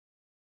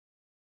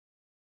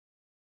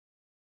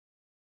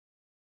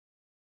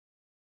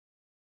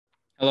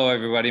Hello,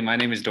 everybody. My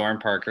name is Dauren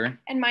Parker,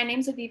 And my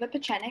name's Aviva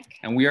Pechenik.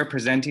 and we are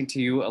presenting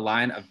to you a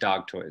line of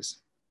dog toys.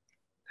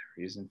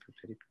 The reason for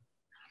Pitty.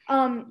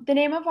 The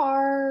name of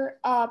our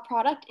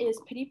product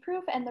is Pitty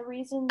Proof, and the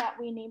reason that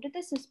we named it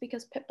this is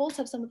because pit bulls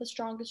have some of the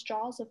strongest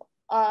jaws of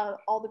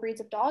all the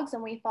breeds of dogs,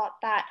 and we thought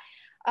that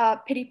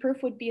Pitty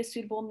Proof would be a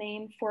suitable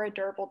name for a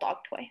durable dog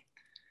toy.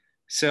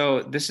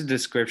 So this is the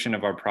description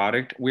of our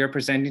product. We are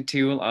presenting to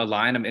you a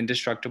line of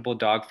indestructible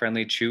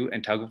dog-friendly chew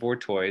and tug-of-war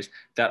toys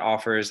that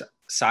offers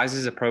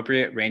sizes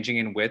appropriate ranging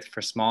in width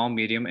for small,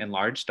 medium, and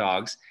large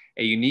dogs,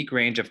 a unique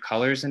range of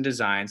colors and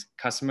designs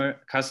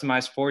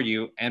customized for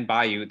you and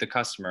by you, the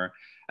customer,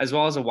 as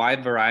well as a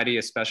wide variety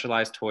of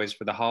specialized toys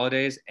for the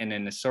holidays and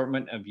an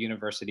assortment of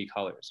university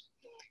colors.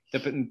 The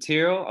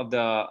material of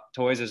the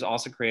toys is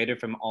also created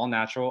from all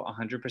natural,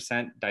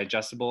 100%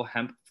 digestible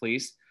hemp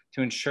fleece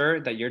to ensure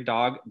that your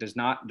dog does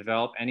not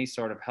develop any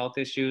sort of health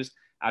issues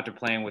after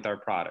playing with our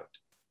product.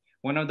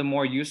 One of the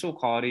more useful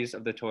qualities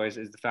of the toys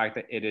is the fact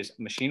that it is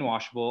machine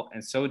washable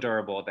and so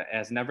durable that it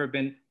has never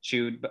been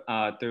chewed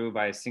through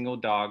by a single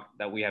dog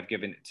that we have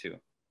given it to.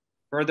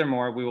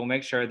 Furthermore, we will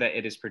make sure that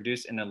it is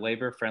produced in a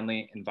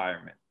labor-friendly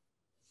environment.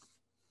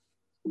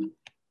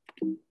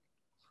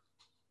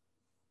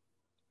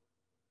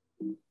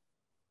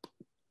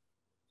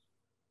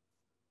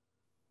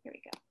 Here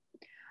we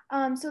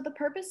go. So the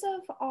purpose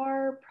of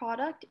our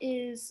product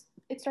is,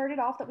 it started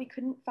off that we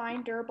couldn't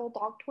find durable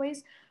dog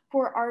toys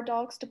for our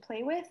dogs to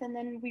play with, and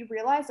then we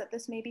realized that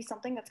this may be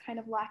something that's kind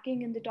of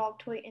lacking in the dog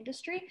toy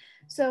industry.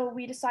 So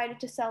we decided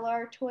to sell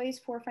our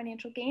toys for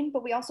financial gain,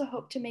 but we also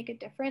hope to make a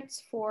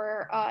difference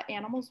for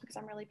animals, because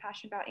I'm really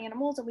passionate about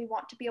animals, and we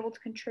want to be able to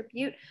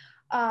contribute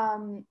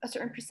a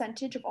certain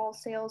percentage of all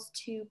sales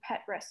to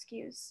pet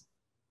rescues.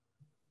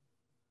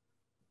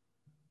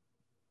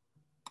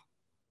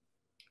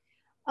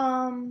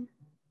 I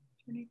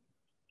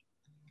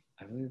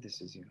believe this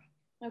is you.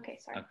 Okay,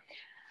 sorry.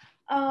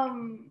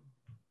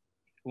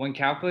 When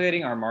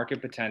calculating our market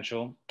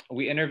potential,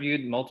 we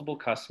interviewed multiple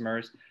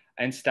customers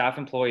and staff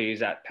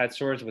employees at pet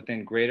stores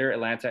within greater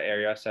Atlanta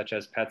area, such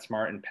as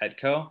PetSmart and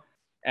Petco.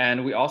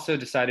 And we also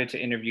decided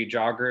to interview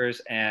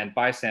joggers and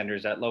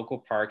bystanders at local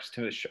parks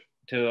to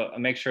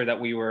make sure that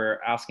we were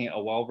asking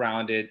a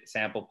well-rounded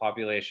sample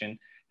population,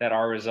 that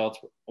our results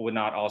would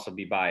not also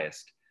be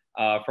biased.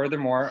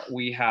 Furthermore,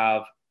 we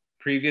have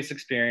previous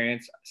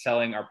experience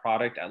selling our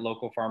product at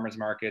local farmers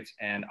markets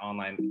and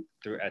online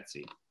through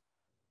Etsy.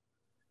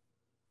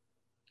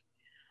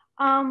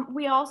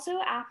 We also,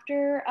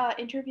 after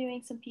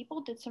interviewing some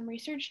people, did some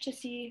research to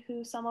see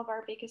who some of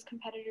our biggest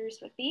competitors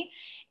would be.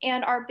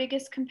 And our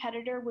biggest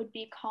competitor would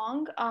be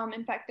Kong.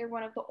 In fact, they're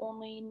one of the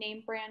only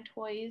name brand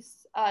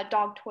toys,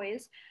 dog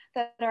toys,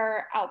 that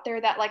are out there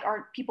that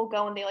people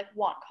go and they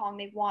want Kong.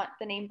 They want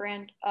the name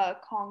brand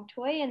Kong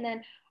toy. And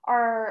then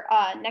our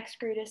next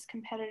greatest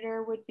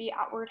competitor would be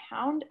Outward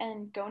Hound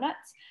and Go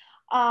Nuts.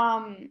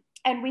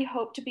 And we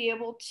hope to be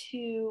able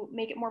to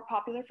make it more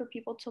popular for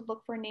people to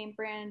look for name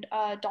brand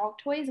dog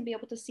toys and be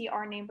able to see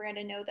our name brand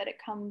and know that it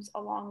comes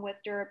along with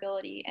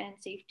durability and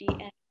safety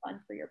and fun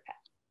for your pet.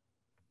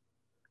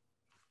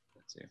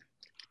 Let's see.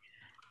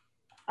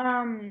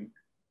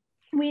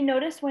 We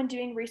noticed when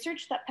doing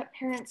research that pet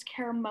parents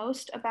care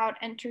most about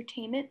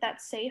entertainment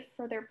that's safe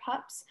for their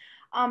pups.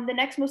 The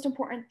next most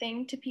important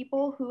thing to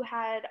people who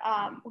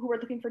were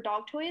looking for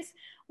dog toys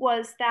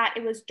was that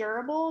it was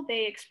durable.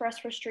 They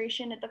expressed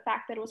frustration at the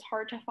fact that it was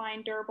hard to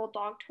find durable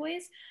dog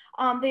toys.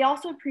 They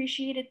also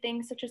appreciated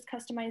things such as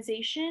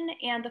customization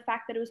and the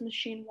fact that it was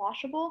machine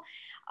washable.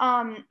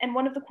 And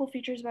one of the cool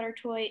features about our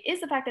toy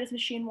is the fact that it's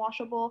machine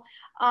washable.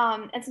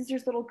 And since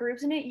there's little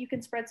grooves in it, you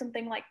can spread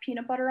something like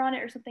peanut butter on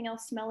it or something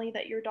else smelly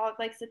that your dog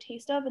likes the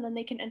taste of, and then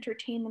they can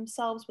entertain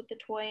themselves with the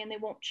toy and they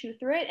won't chew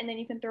through it. And then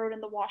you can throw it in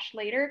the wash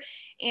later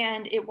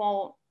and it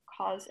won't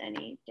cause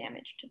any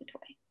damage to the toy.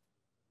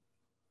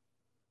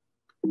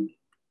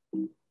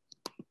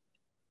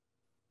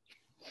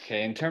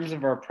 Okay, in terms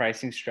of our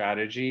pricing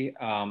strategy,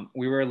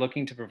 we were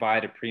looking to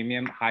provide a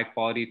premium, high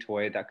quality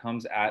toy that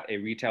comes at a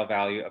retail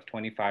value of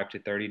 $25 to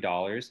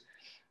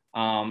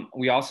 $30.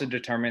 We also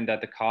determined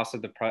that the cost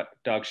of the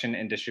production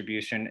and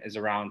distribution is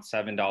around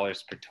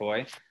 $7 per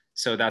toy.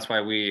 So that's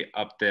why we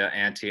upped the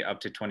ante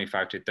up to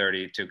 25 to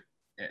 30 to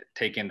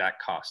take in that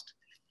cost.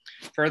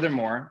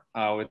 Furthermore,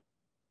 with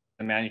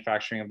the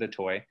manufacturing of the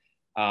toy,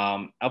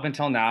 up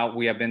until now,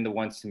 we have been the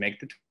ones to make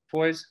the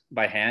toys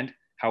by hand.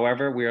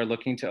 However, we are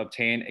looking to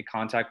obtain a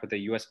contact with a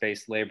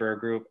US-based labor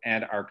group,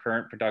 and our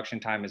current production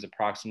time is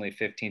approximately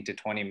 15 to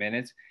 20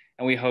 minutes.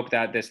 And we hope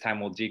that this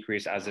time will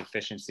decrease as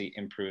efficiency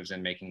improves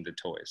in making the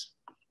toys.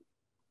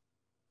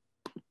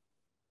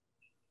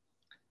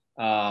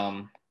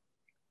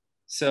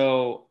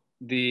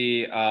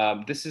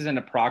 This is an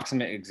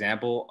approximate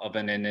example of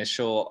an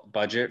initial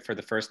budget for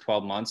the first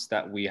 12 months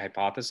that we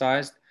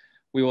hypothesized.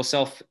 We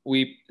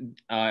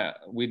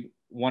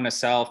want to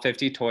sell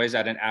 50 toys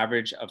at an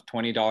average of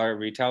 $20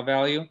 retail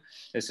value.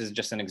 This is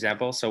just an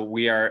example. So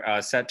we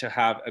are set to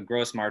have a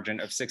gross margin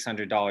of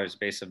 $600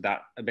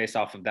 based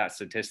off of that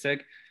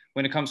statistic.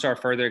 When it comes to our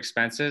further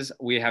expenses,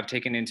 we have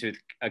taken into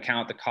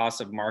account the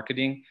cost of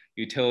marketing,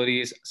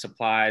 utilities,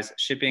 supplies,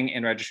 shipping,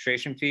 and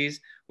registration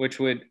fees, which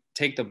would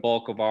take the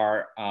bulk of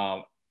our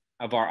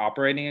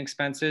operating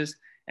expenses.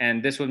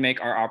 And this would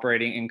make our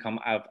operating income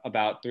of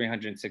about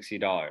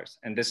 $360.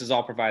 And this is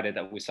all provided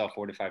that we sell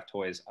 4 to 5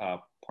 toys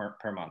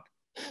per month.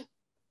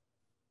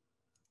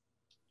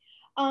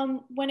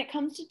 When it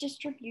comes to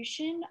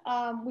distribution,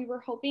 we were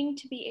hoping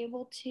to be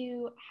able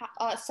to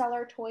sell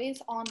our toys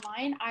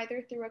online,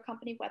 either through a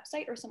company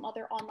website or some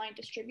other online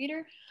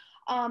distributor.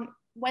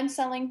 When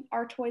selling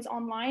our toys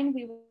online,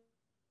 we will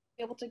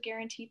be able to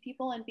guarantee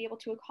people and be able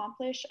to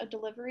accomplish a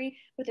delivery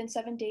within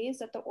 7 days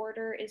that the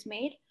order is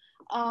made.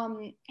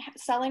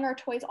 Selling our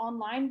toys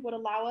online would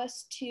allow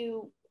us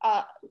to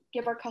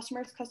give our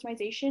customers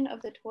customization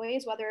of the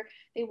toys, whether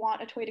they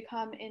want a toy to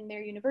come in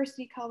their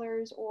university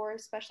colors or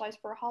specialized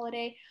for a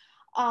holiday.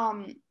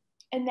 And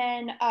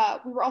then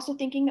we were also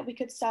thinking that we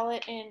could sell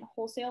it in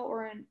wholesale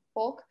or in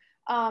bulk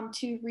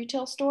to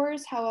retail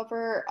stores.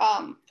 However,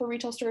 for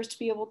retail stores to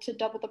be able to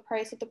double the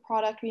price of the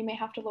product, we may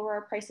have to lower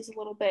our prices a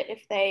little bit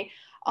if they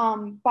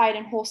buy it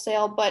in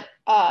wholesale, but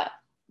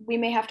we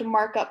may have to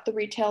mark up the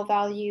retail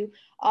value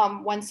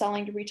when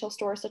selling to retail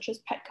stores such as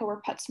Petco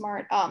or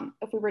PetSmart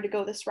if we were to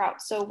go this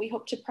route. So we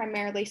hope to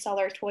primarily sell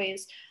our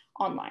toys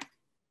online.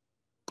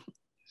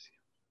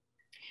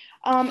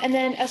 And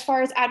then as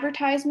far as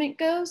advertisement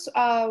goes,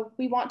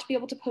 we want to be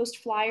able to post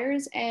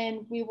flyers, and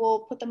we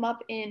will put them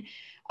up in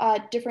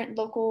different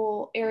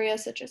local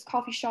areas such as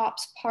coffee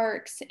shops,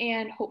 parks,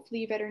 and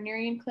hopefully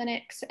veterinarian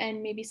clinics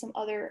and maybe some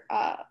other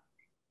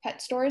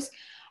pet stores.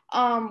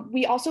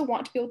 We also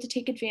want to be able to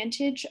take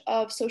advantage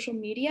of social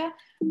media.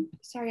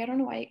 Sorry, I don't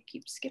know why I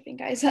keep skipping,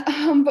 guys.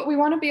 But we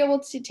want to be able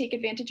to take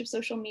advantage of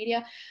social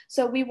media.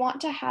 So we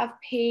want to have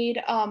paid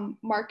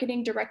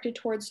marketing directed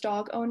towards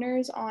dog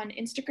owners on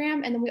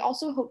Instagram. And then we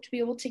also hope to be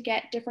able to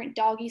get different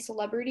doggy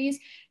celebrities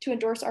to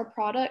endorse our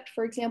product.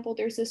 For example,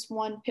 there's this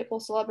one pit bull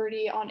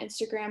celebrity on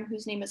Instagram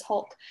whose name is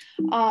Hulk.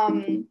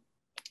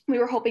 We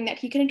were hoping that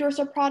he can endorse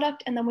our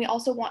product. And then we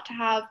also want to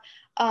have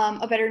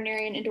a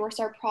veterinarian endorse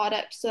our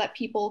product so that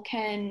people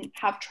can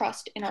have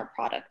trust in our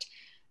product.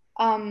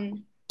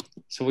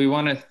 So we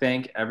want to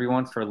thank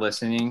everyone for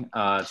listening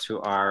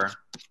to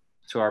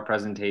our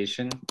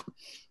presentation.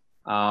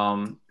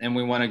 And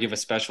we want to give a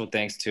special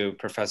thanks to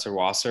Professor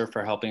Wasser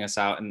for helping us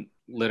out in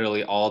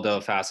literally all the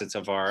facets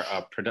of our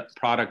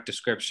product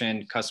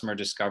description, customer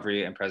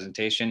discovery, and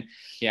presentation.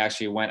 He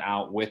actually went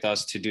out with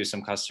us to do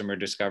some customer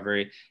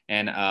discovery,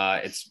 and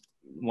it's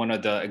one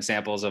of the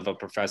examples of a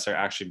professor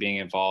actually being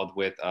involved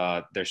with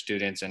their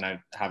students, and I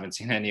haven't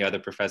seen any other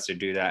professor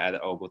do that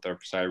at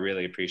Oglethorpe, so I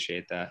really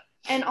appreciate that.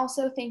 And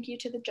also thank you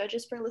to the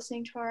judges for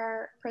listening to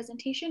our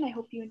presentation. I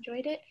hope you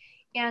enjoyed it.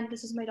 And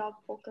this is my dog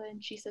Polka,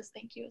 and she says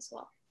thank you as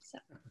well. So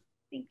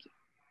thank you.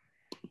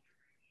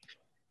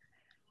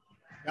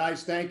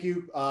 Guys, thank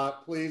you.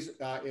 Please,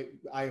 I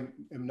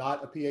am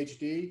not a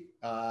PhD,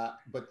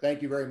 but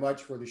thank you very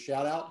much for the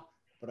shout out.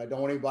 But I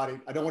don't want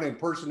to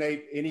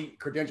impersonate any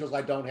credentials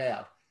I don't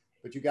have.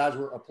 But you guys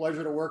were a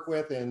pleasure to work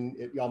with, and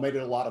y'all made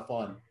it a lot of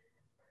fun.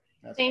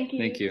 Thank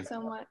you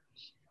so much.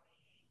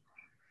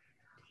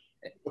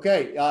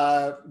 Okay,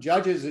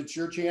 judges, it's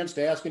your chance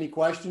to ask any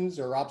questions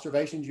or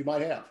observations you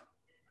might have.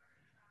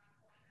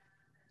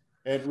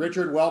 And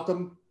Richard,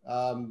 welcome.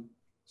 So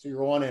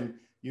you're on, and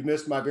you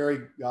missed my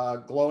very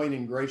glowing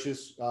and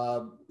gracious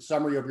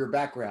summary of your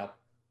background.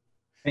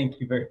 Thank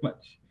you very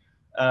much.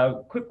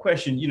 Quick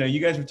question, you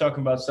guys were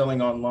talking about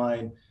selling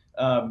online.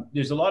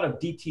 There's a lot of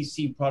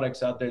DTC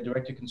products out there,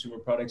 direct-to-consumer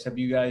products. Have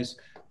you guys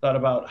thought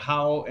about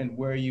how and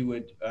where you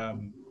would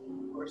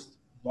first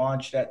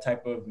launch that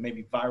type of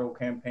maybe viral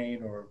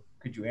campaign, or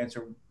could you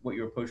answer what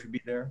your approach would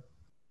be there?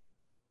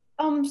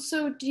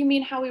 So do you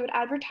mean how we would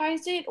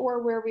advertise it,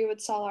 or where we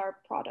would sell our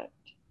product?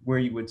 Where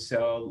you would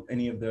sell,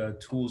 any of the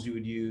tools you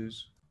would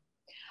use?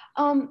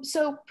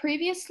 So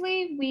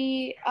previously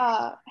we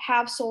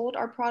have sold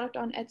our product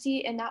on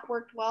Etsy, and that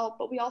worked well,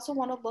 but we also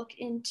want to look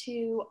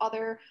into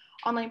other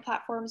online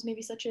platforms,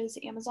 maybe such as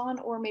Amazon,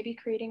 or maybe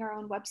creating our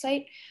own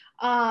website.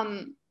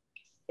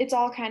 It's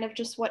all kind of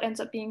just what ends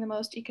up being the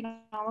most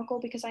economical,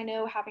 because I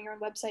know having your own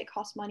website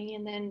costs money,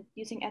 and then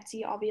using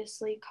Etsy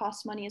obviously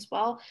costs money as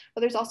well,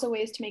 but there's also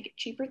ways to make it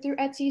cheaper through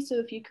Etsy. So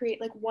if you create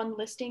like one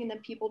listing and then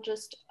people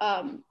just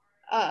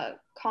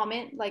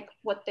comment like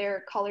what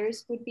their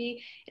colors would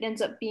be, it ends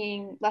up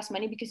being less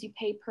money because you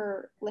pay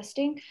per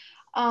listing.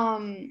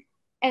 And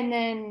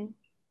then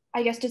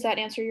I guess, does that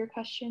answer your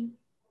question?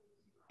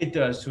 It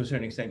does, to a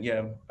certain extent,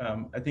 yeah.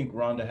 I think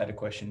Rhonda had a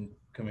question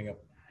coming up.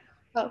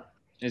 Oh.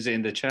 Is it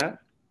in the chat?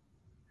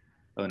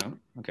 Oh, no?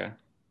 Okay.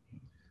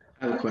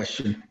 I have a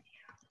question.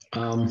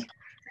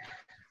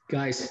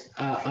 Guys,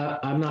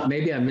 I'm not,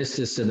 maybe I missed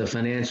this in the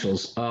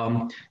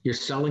financials. You're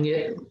selling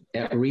it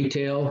at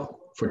retail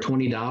for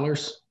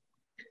 $20?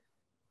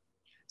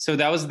 So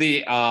that was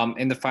the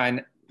in the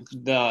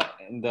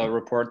the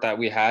report that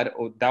we had,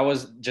 that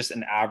was just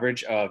an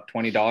average of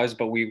 $20,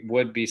 but we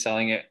would be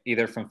selling it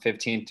either from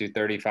 $15 to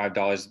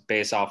 $35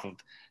 based off of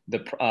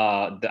the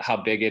how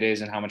big it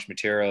is and how much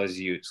material is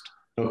used.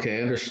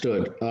 Okay,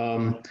 understood.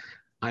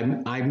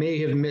 I may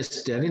have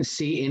missed, I didn't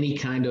see any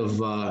kind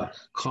of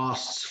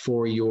costs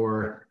for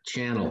your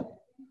channel.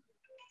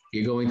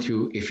 If you're going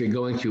through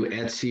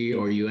Etsy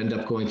or you end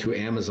up going through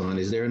Amazon,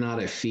 is there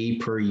not a fee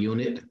per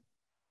unit?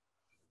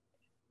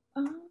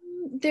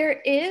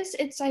 There is.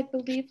 It's, I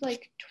believe,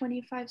 like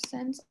 25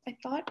 cents. I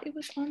thought it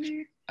was on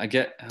there. I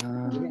get. I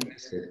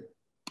missed it.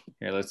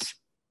 Here, let's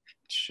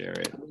share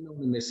it. I don't know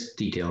the missed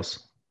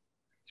details.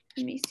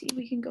 Let me see.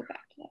 We can go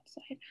back to that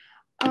side.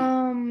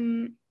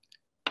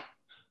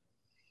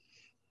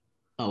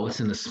 Oh, it's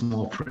in the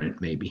small print,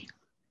 maybe.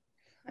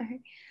 Okay.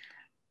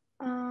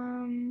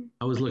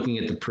 I was looking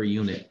at the per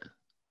unit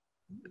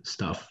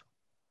stuff.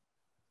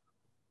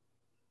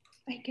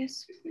 I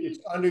guess it's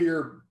under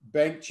your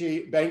bank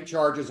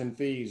charges and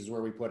fees is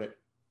where we put it.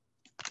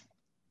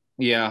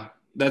 Yeah,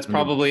 that's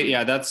probably,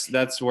 yeah,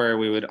 that's where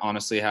we would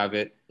honestly have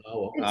it.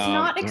 Oh, it's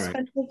not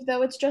expensive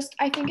though. It's just,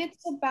 I think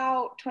it's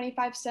about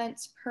 25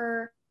 cents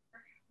per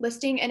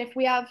listing. And if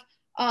we have,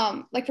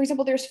 like for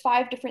example, there's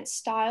 5 different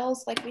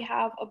styles. Like we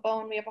have a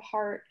bone, we have a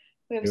heart,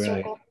 we have a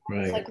circle,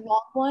 it's like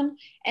long one.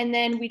 And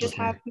then we just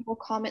have people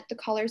comment the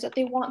colors that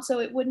they want. So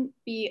it wouldn't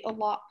be a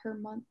lot per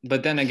month.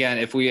 But then again,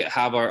 if we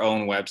have our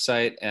own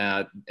website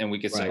and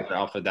we could sell it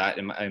off of that,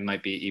 it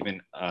might be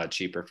even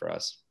cheaper for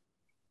us.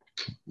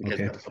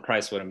 Because the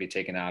price wouldn't be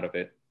taken out of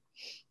it.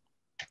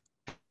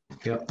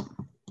 Yep.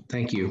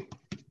 Thank you.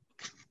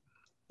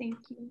 Thank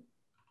you.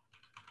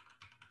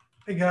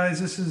 Hey guys,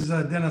 this is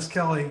Dennis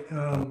Kelly.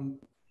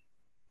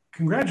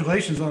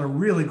 Congratulations on a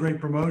really great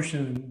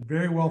promotion.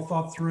 Very well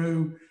thought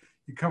through.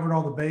 You covered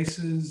all the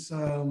bases.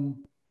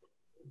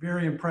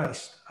 Very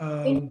impressed.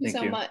 Thank you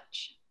so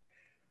much.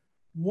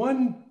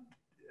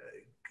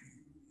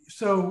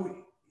 So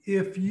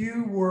if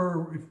you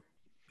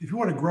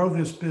want to grow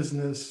this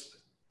business,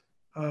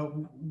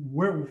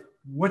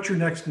 what's your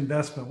next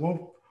investment?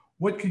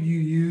 What could you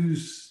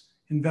use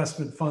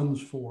investment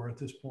funds for at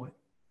this point?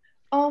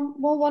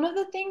 Well, one of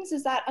the things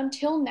is that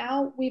until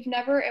now, we've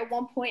never at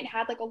one point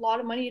had like a lot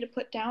of money to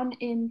put down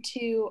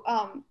into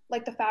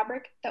like the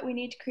fabric that we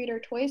need to create our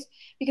toys,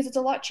 because it's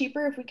a lot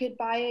cheaper if we could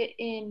buy it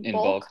in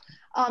bulk.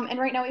 And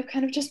right now we've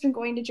kind of just been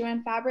going to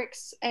Joann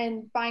Fabrics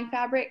and buying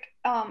fabric.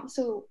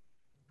 So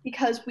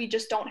because we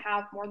just don't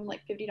have more than like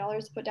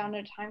 $50 to put down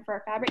at a time for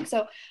our fabric.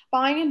 So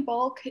buying in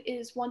bulk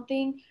is one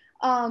thing.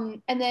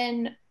 And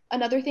then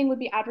another thing would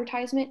be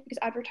advertisement, because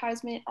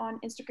advertisement on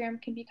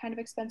Instagram can be kind of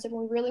expensive, and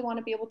we really want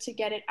to be able to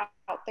get it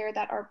out there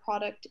that our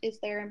product is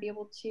there and be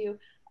able to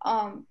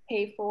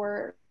pay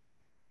for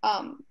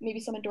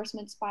maybe some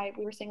endorsements by,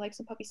 we were saying like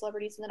some puppy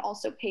celebrities, and then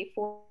also pay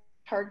for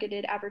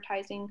targeted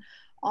advertising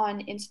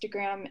on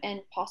Instagram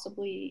and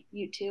possibly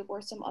YouTube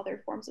or some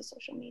other forms of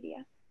social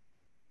media.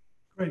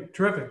 Great,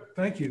 terrific,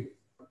 thank you.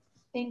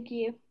 Thank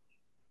you.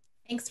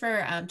 Thanks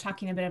for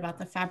talking a bit about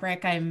the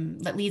fabric.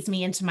 That leads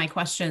me into my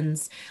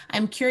questions.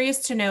 I'm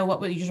curious to know what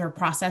was your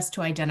process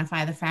to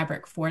identify the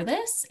fabric for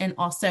this, and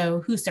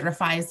also who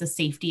certifies the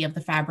safety of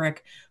the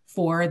fabric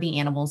for the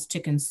animals to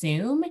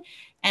consume.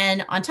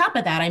 And on top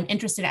of that, I'm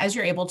interested, as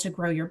you're able to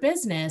grow your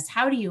business,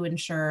 how do you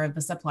ensure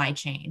the supply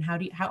chain?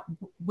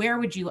 Where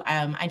would you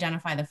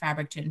identify the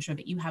fabric to ensure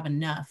that you have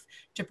enough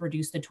to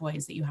produce the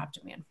toys that you have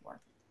demand for?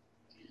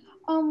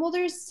 Well,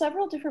 there's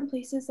several different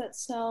places that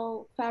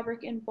sell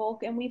fabric in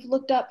bulk, and we've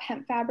looked up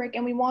hemp fabric,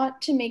 and we want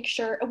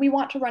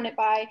to run it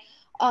by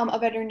a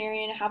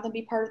veterinarian and have them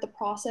be part of the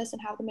process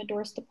and have them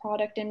endorse the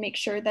product and make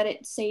sure that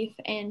it's safe.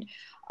 And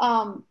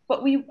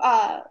but we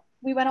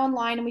went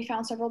online and we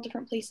found several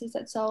different places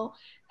that sell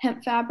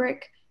hemp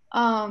fabric.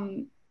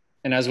 And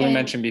as we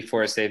mentioned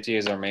before, safety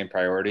is our main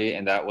priority,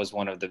 and that was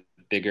one of the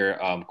bigger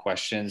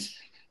questions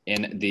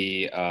in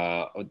the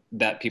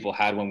that people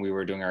had when we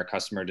were doing our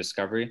customer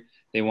discovery.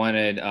 They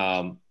wanted,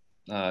 I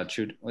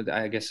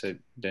guess it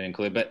didn't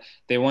include, but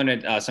they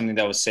wanted something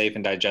that was safe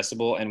and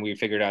digestible. And we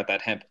figured out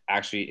that hemp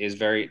actually is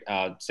very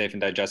safe and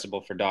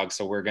digestible for dogs.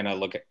 So we're going to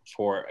look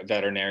for a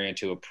veterinarian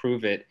to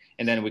approve it.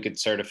 And then we could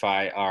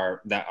certify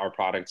that our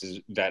product is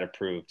vet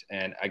approved.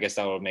 And I guess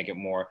that will make it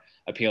more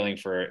appealing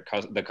for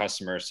the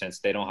customer, since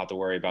they don't have to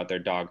worry about their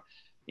dog,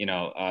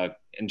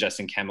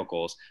 ingesting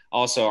chemicals.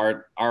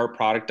 Also, our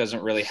product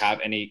doesn't really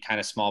have any kind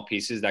of small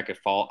pieces that could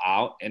fall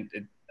out. And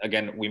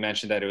again, we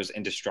mentioned that it was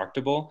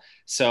indestructible.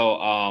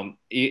 So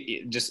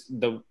just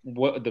the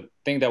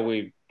thing that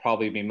we'd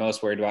probably be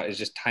most worried about is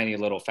just tiny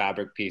little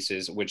fabric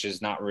pieces, which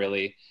is not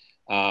really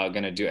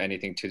going to do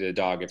anything to the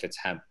dog if it's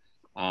hemp,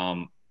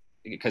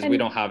 because we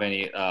don't have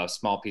any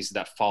small pieces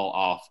that fall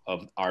off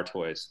of our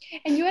toys.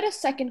 And you had a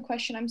second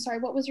question. I'm sorry.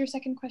 What was your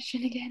second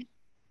question again?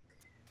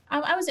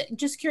 I was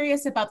just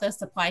curious about the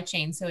supply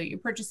chain. So you're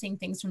purchasing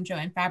things from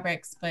Joann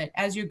Fabrics, but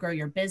as you grow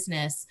your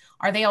business,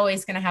 are they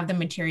always going to have the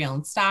material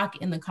in stock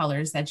in the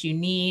colors that you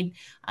need,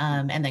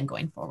 and then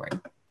going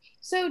forward?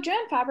 So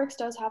Jan Fabrics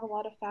does have a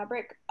lot of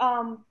fabric,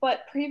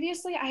 but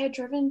previously I had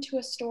driven to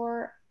a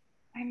store.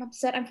 I'm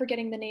upset I'm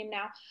forgetting the name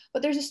now,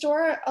 but there's a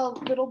store a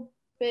little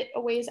bit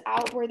a ways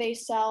out where they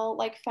sell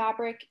like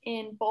fabric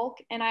in bulk,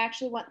 and I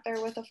actually went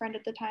there with a friend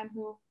at the time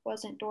who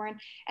wasn't Dauren,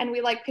 and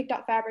we like picked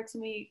out fabrics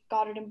and we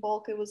got it in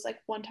bulk. It was like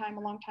one time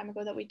a long time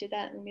ago that we did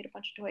that, and we made a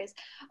bunch of toys.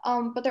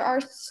 But there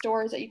are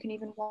stores that you can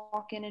even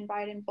walk in and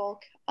buy it in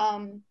bulk.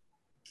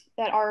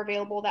 That are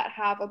available that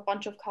have a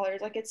bunch of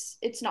colors. Like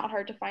it's not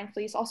hard to find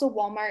fleece. Also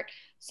Walmart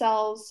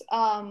sells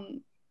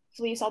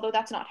fleece, although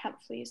that's not hemp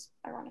fleece,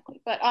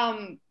 ironically. But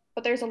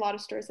there's a lot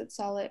of stores that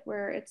sell it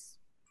where it's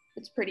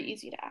pretty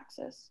easy to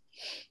access.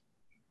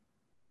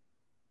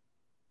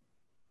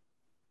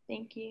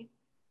 Thank you.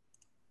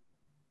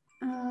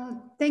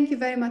 Thank you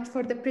very much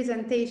for the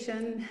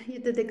presentation. You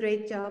did a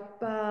great job.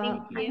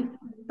 Thank you.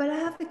 But I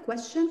have a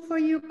question for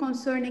you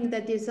concerning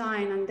the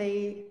design and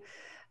the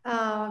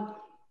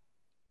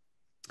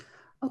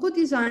who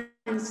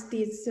designs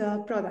these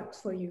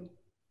products for you?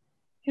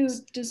 Who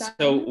designed?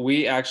 So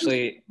we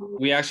actually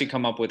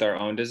come up with our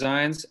own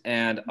designs,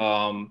 and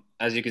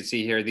as you can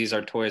see here, these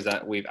are toys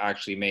that we've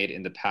actually made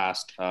in the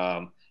past.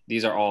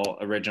 These are all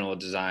original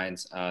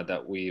designs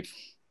that we've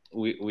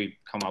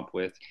come up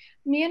with.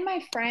 Me and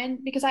my friend,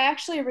 because I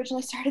actually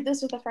originally started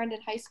this with a friend in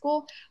high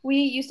school, we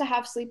used to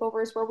have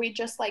sleepovers where we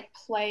just like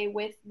play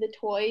with the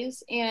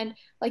toys, and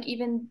like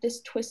even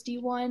this twisty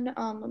one,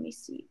 let me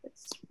see,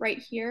 it's right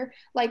here.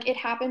 Like it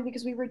happened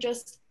because we were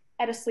just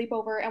at a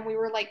sleepover and we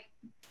were like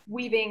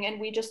weaving and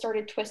we just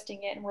started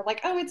twisting it and we're like,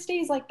 oh, it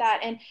stays like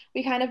that, and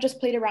we kind of just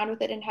played around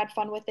with it and had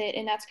fun with it,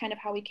 and that's kind of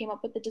how we came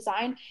up with the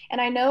design.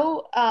 And I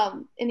know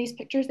in these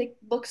pictures they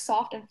look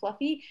soft and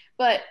fluffy,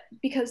 but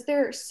because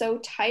they're so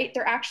tight,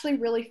 they're actually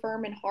really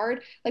firm and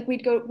hard. Like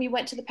we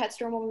went to the pet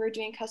store when we were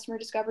doing customer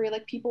discovery,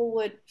 like people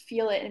would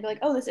feel it and be like,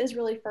 oh, this is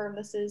really firm,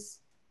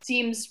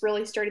 seems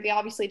really sturdy. They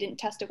obviously didn't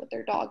test it with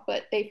their dog,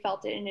 but they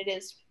felt it, and it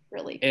is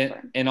really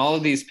firm. And all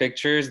of these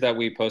pictures that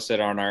we posted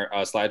on our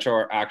slideshow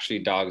are actually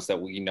dogs that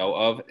we know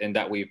of and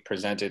that we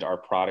presented our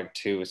product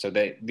to. So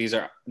these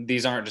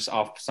aren't just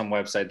off some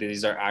website.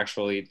 These are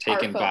actually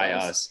taken by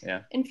us.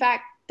 Yeah. In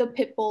fact, the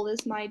pit bull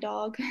is my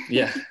dog.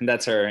 Yeah,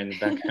 that's her in the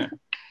background.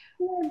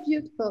 Yeah,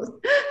 beautiful.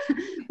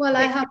 Well,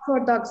 I have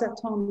 4 dogs at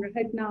home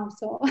right now,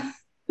 so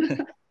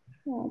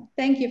well,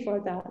 thank you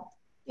for that.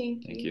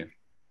 Thank you.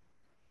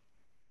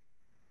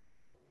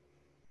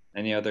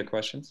 Any other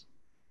questions?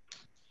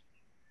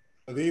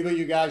 Aviva,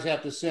 you guys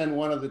have to send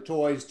one of the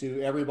toys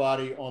to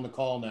everybody on the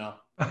call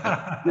now.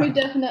 We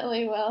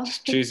definitely will.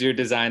 Just choose your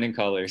design and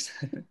colors.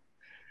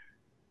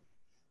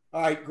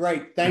 All right,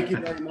 great. Thank you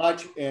very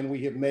much. And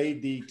we have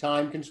made the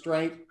time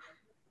constraint.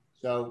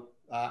 So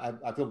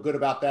I feel good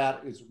about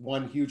that. It's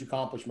one huge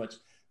accomplishment.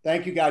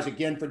 Thank you guys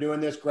again for doing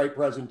this. Great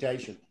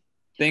presentation.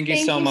 Thank you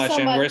so much.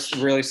 And we're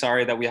really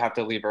sorry that we have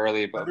to leave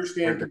early, but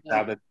understand.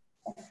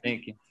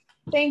 Thank you.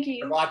 Thank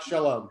you. Shabbat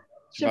shalom.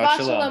 Shabbat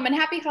shalom and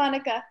happy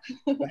Hanukkah.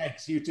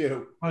 Thanks, you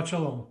too. Shabbat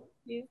shalom.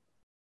 You.